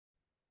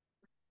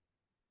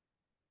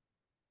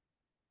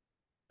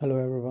Hello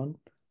everyone,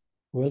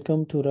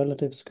 welcome to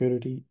Relative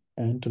Security,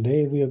 and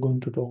today we are going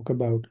to talk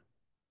about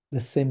the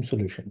SIEM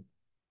solution.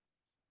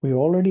 We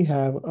already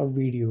have a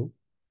video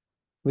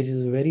which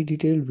is a very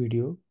detailed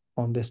video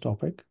on this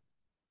topic,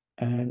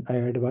 and I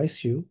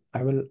advise you,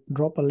 I will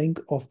drop a link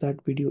of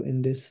that video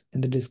in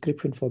the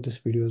description for this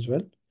video as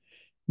well.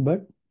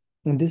 But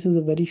this is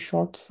a very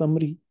short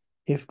summary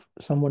if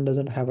someone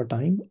doesn't have a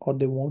time or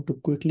they want to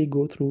quickly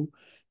go through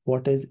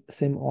what is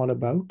SIEM all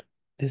about.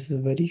 This is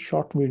a very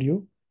short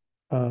video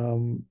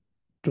um,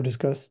 to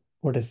discuss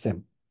what is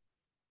SIEM.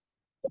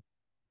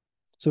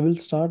 So we'll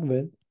start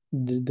with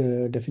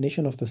the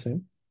definition of the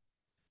SIEM.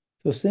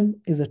 So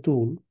SIEM is a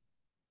tool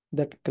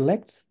that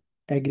collects,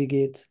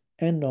 aggregates,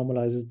 and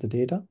normalizes the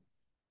data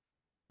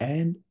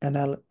and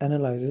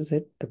analyzes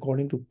it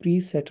according to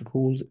preset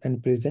rules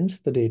and presents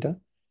the data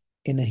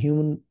in a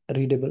human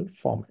readable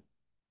format.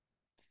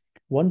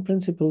 One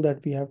principle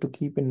that we have to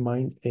keep in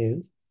mind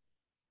is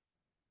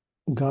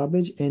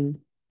garbage in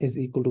is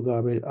equal to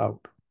garbage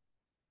out.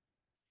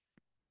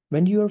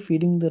 When you are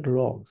feeding the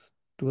logs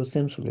to a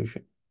SIEM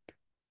solution,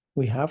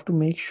 we have to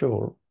make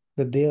sure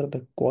that they are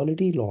the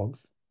quality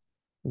logs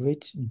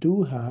which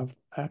do have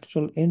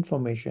actual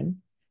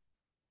information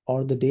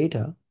or the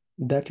data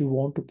that you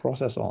want to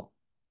process on.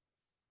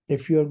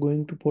 If you are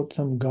going to put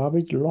some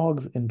garbage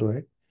logs into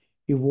it,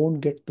 you won't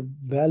get the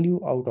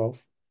value out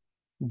of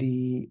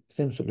the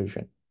SIEM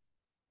solution.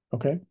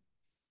 Okay.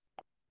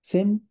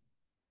 SIEM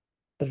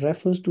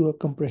refers to a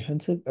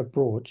comprehensive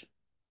approach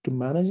to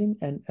managing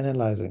and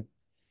analyzing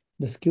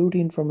the security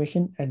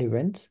information and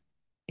events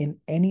in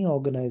any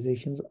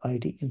organization's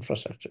IT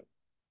infrastructure.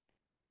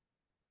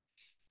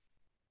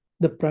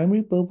 The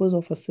primary purpose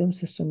of a SIEM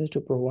system is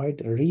to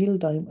provide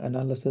real-time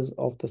analysis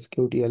of the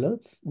security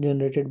alerts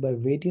generated by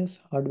various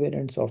hardware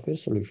and software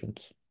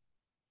solutions,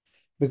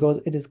 because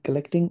it is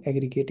collecting,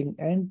 aggregating,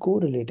 and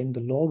correlating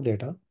the log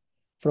data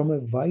from a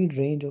wide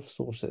range of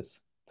sources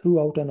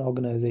throughout an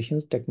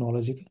organization's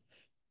technological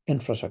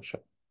infrastructure.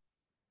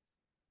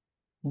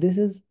 This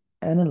is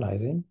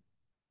analyzing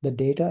the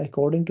data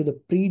according to the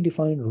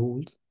predefined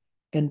rules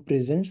and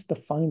presents the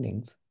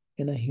findings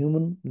in a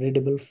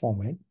human-readable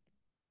format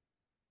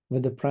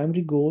with the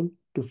primary goal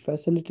to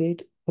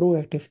facilitate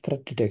proactive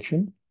threat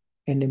detection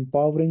and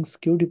empowering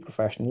security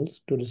professionals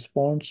to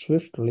respond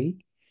swiftly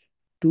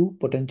to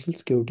potential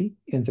security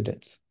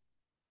incidents.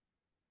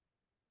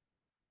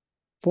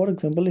 For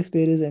example, if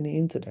there is any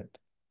incident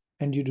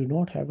and you do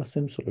not have a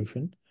SIEM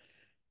solution,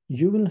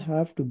 you will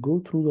have to go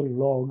through the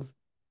logs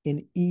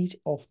in each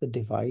of the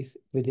device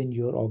within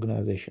your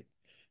organization.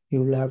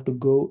 You will have to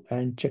go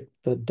and check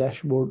the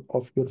dashboard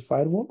of your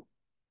firewall.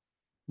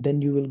 Then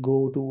you will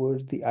go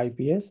towards the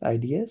IPS,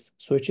 IDS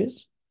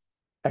switches,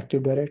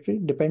 Active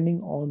Directory,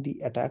 depending on the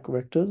attack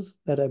vectors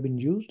that have been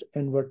used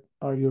and what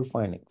are your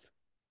findings.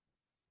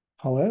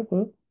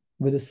 However,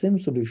 with a SIEM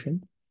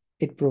solution,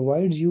 it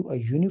provides you a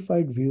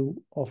unified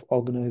view of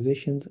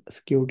organization's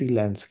security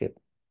landscape.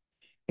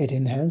 It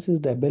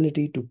enhances the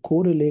ability to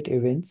correlate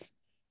events,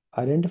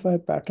 identify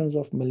patterns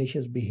of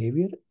malicious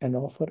behavior, and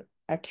offer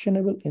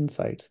actionable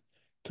insights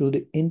through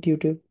the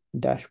intuitive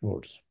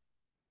dashboards.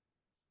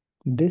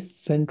 This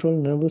central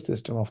nervous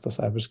system of the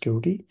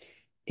cybersecurity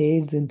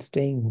aids in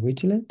staying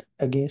vigilant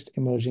against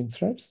emerging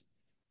threats,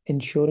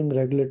 ensuring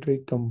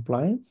regulatory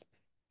compliance,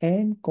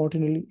 and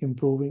continually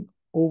improving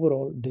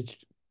overall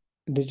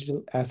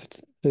digital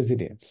assets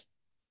resilience.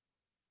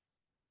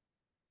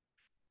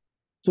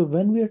 So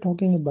when we are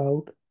talking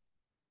about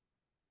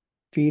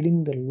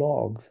feeding the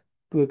logs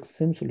to a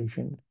SIEM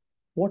solution,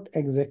 what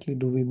exactly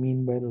do we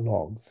mean by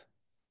logs?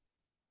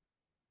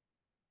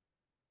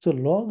 So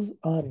logs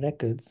are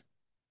records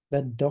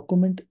that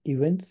document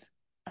events,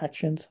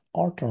 actions,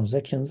 or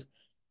transactions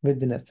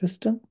within a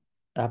system,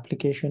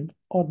 application,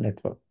 or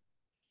network,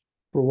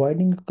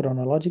 providing a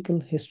chronological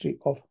history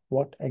of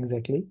what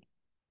exactly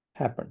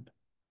happened.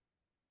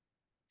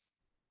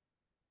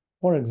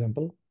 For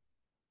example,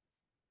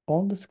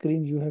 on the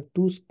screen you have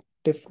two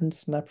different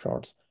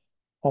snapshots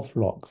of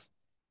logs.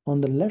 On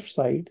the left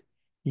side,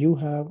 you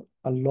have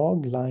a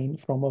log line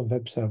from a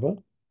web server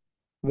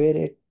where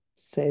it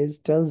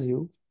tells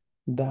you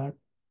that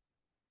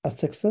a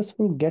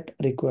successful GET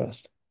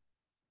request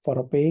for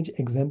a page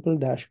example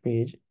dash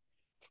page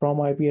from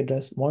IP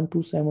address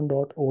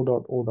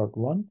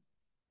 127.0.0.1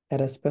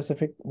 at a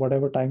specific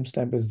whatever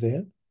timestamp is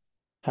there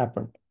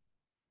happened.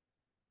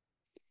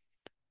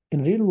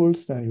 In real world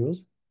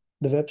scenarios,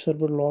 the web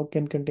server log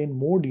can contain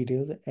more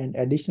details and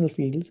additional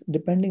fields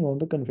depending on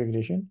the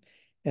configuration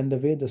and the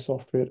way the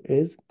software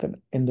is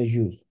in the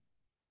use.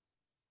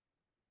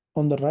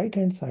 On the right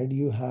hand side,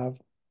 you have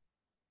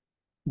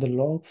the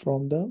log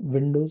from the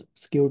Windows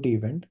security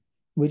event,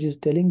 which is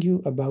telling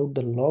you about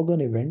the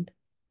logon event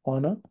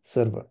on a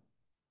server.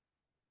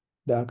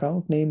 The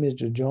account name is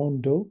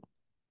John Doe,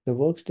 the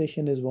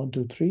workstation is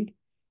 123,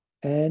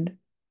 and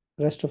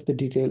rest of the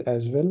detail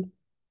as well,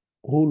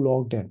 who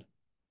logged in.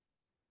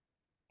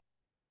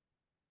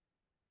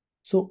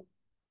 So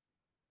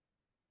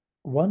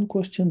one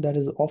question that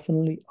is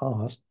oftenly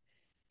asked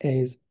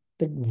is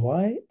that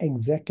why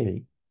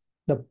exactly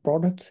The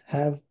products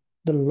have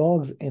the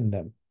logs in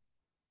them.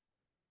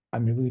 I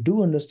mean, we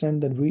do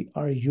understand that we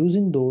are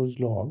using those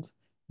logs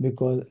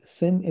because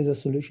SIEM is a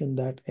solution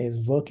that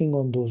is working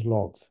on those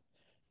logs.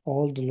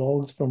 All the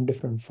logs from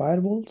different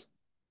firewalls,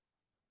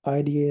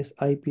 IDS,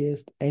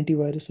 IPS,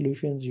 antivirus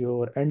solutions,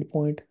 your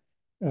endpoint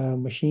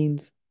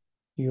machines,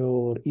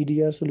 your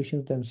EDR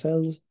solutions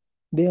themselves,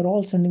 they are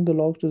all sending the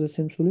logs to the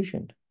SIEM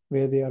solution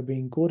where they are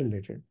being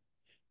correlated.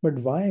 But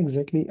why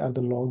exactly are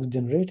the logs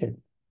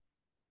generated?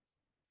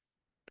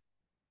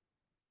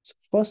 So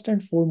first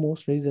and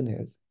foremost reason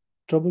is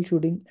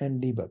troubleshooting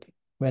and debugging.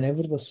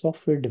 Whenever the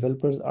software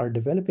developers are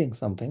developing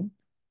something,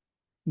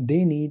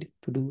 they need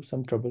to do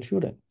some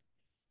troubleshooting.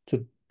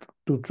 So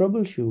to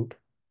troubleshoot,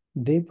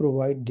 they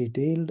provide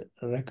detailed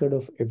record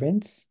of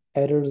events,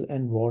 errors,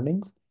 and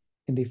warnings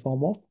in the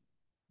form of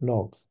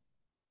logs.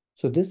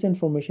 So this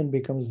information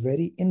becomes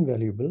very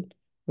invaluable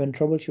when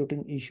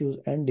troubleshooting issues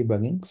and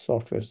debugging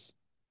softwares,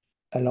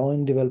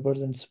 allowing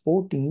developers and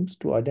support teams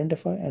to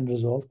identify and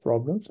resolve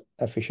problems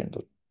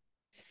efficiently.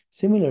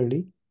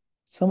 Similarly,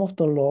 some of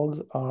the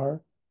logs are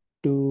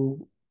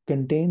to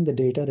contain the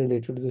data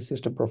related to the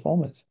system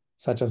performance,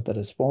 such as the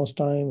response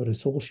time,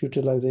 resource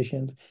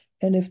utilization,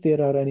 and if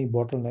there are any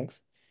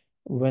bottlenecks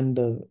when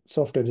the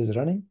software is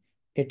running,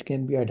 it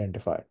can be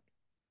identified.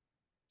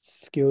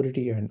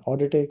 Security and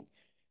auditing,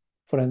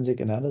 forensic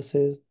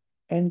analysis,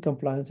 and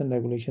compliance and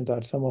regulations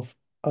are some of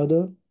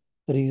other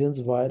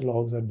reasons why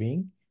logs are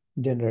being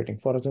generating.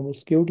 For example,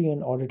 security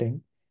and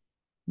auditing,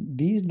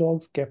 these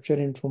logs capture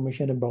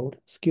information about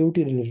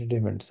security related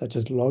events such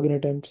as login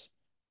attempts,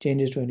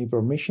 changes to any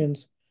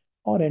permissions,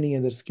 or any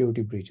other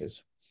security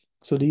breaches.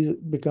 So these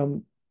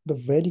become the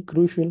very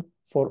crucial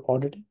for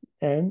auditing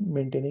and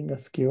maintaining a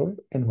secure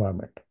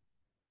environment.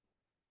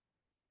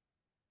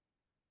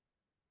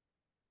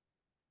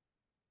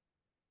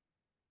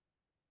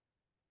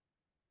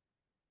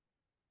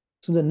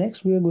 So the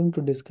next we are going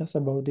to discuss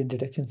about the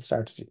detection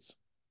strategies.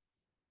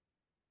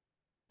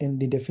 In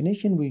the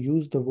definition, we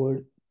use the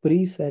word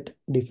preset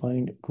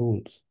defined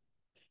rules,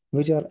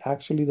 which are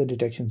actually the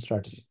detection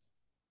strategies.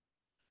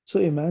 So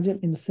imagine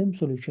in a SIM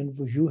solution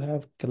where you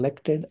have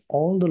collected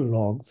all the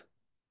logs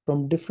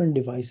from different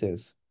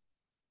devices.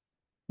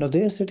 Now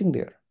they are sitting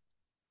there.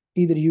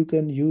 Either you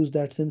can use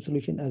that SIM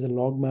solution as a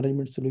log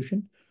management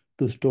solution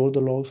to store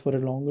the logs for a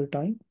longer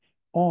time,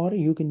 or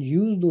you can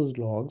use those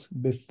logs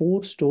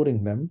before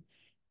storing them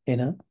in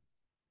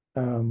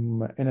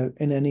in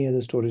any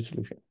other storage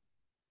solution.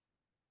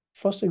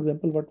 First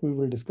example, what we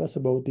will discuss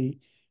about the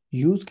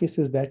use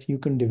cases that you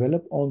can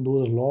develop on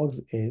those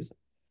logs is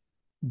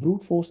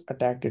brute force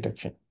attack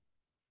detection,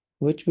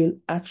 which will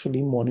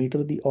actually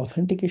monitor the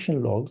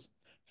authentication logs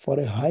for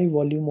a high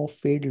volume of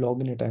failed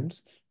login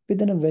attempts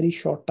within a very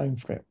short time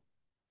frame.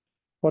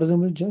 For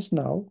example, just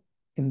now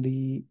in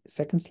the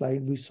second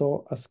slide, we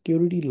saw a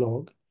security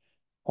log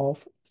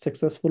of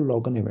successful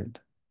login event.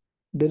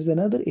 There is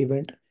another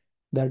event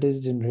that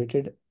is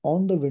generated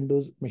on the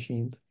Windows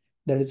machines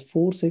that is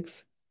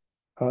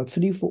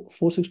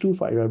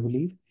 4625, I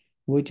believe,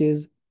 which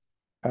is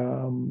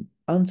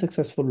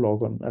unsuccessful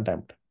logon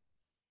attempt.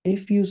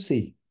 If you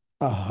see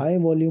a high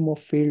volume of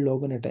failed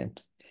login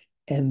attempts,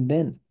 and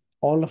then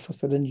all of a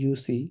sudden you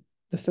see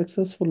the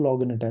successful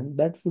login attempt,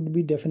 that would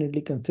be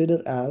definitely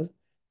considered as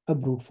a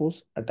brute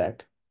force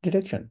attack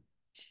detection.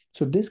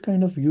 So this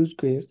kind of use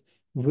case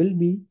will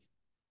be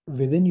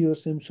within your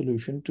SIM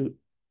solution to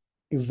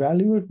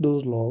evaluate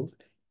those logs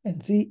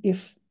and see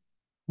if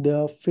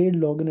the failed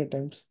login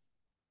attempts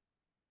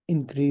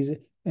increase,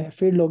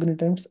 failed login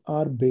attempts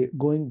are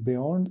going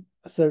beyond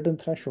a certain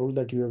threshold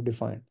that you have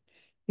defined.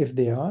 If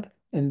they are,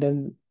 and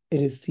then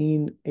it is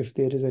seen if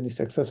there is any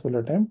successful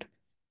attempt,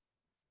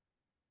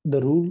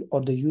 the rule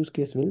or the use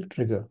case will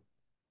trigger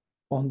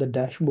on the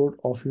dashboard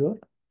of your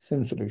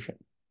SIM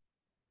solution.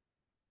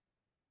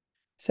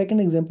 Second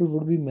example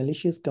would be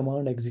malicious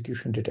command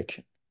execution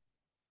detection.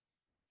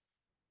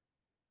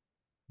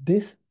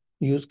 This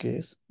use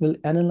case will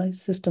analyze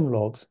system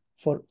logs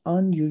for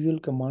unusual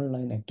command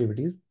line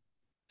activities,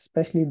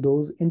 especially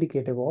those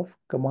indicative of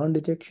command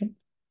detection,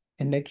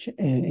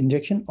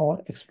 injection,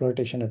 or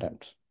exploitation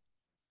attempts.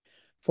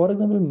 For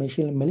example,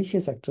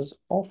 malicious actors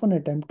often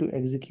attempt to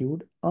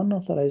execute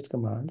unauthorized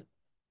commands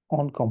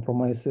on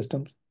compromised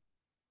systems.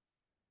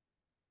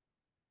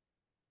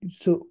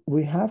 So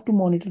we have to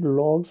monitor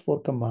logs for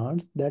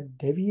commands that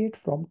deviate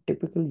from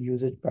typical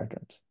usage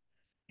patterns,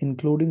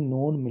 including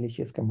known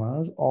malicious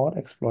commands or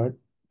exploit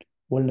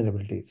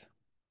vulnerabilities.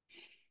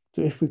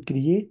 So if we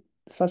create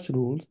such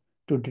rules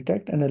to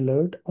detect and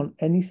alert on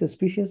any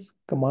suspicious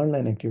command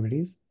line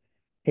activities,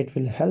 it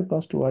will help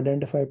us to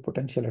identify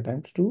potential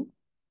attempts to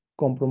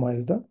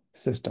compromise the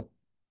system.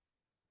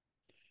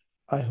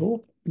 I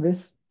hope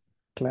this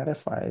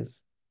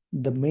clarifies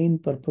the main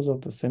purpose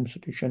of the SIM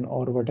solution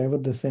or whatever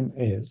the SIM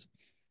is.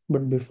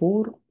 But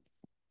before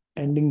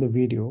ending the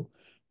video,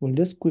 we'll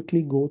just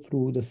quickly go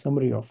through the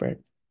summary of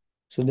it.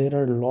 So there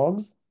are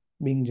logs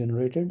being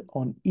generated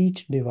on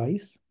each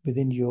device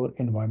within your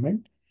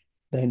environment.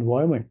 The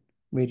environment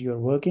where you're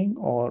working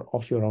or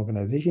of your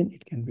organization,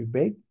 it can be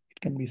big, it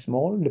It can be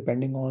small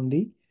depending on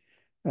the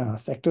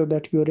sector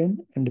that you're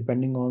in and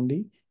depending on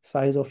the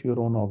size of your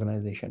own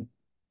organization.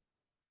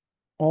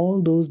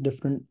 All those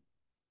different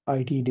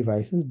IT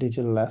devices,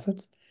 digital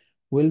assets,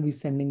 will be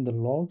sending the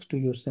logs to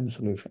your SIM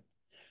solution.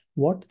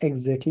 What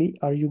exactly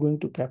are you going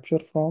to capture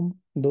from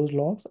those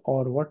logs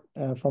or what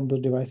from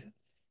those devices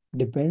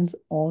depends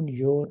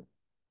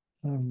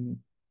um,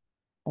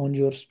 on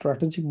your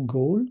strategic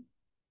goal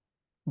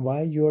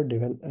why you are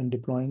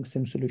deploying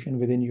SIM solution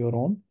within your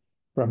own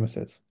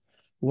premises.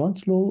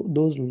 Once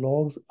those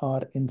logs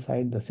are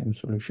inside the SIM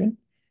solution,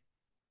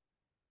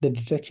 the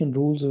detection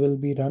rules will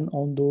be run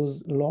on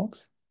those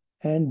logs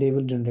and they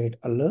will generate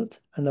alerts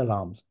and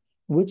alarms,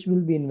 which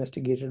will be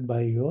investigated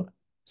by your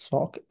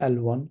SOC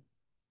L1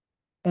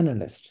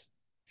 analysts.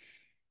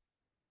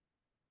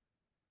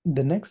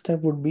 The next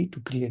step would be to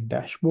create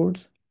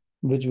dashboards,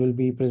 which will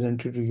be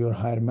presented to your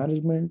higher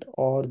management,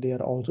 or they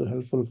are also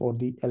helpful for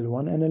the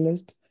L1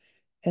 analyst.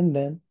 And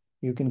then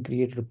you can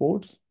create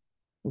reports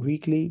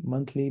weekly,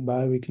 monthly,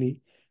 bi-weekly,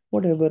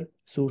 whatever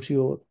suits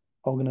your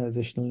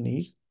organizational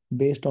needs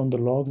based on the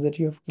logs that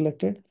you have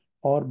collected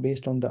or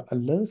based on the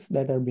alerts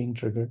that are being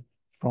triggered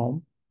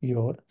from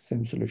your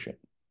SIM solution.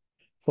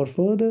 For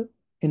further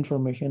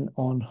information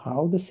on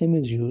how the SIM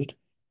is used,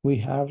 we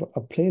have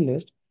a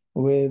playlist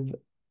with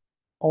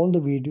all the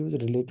videos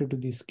related to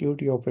the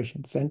Security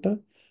Operations Center,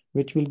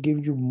 which will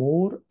give you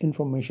more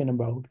information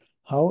about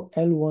how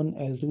L1,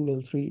 L2,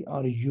 L3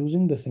 are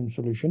using the SIM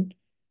solution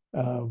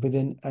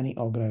within any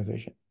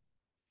organization.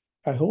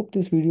 I hope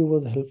this video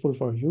was helpful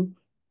for you.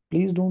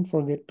 Please don't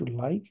forget to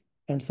like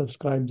and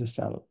subscribe this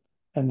channel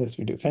and this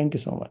video. Thank you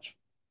so much.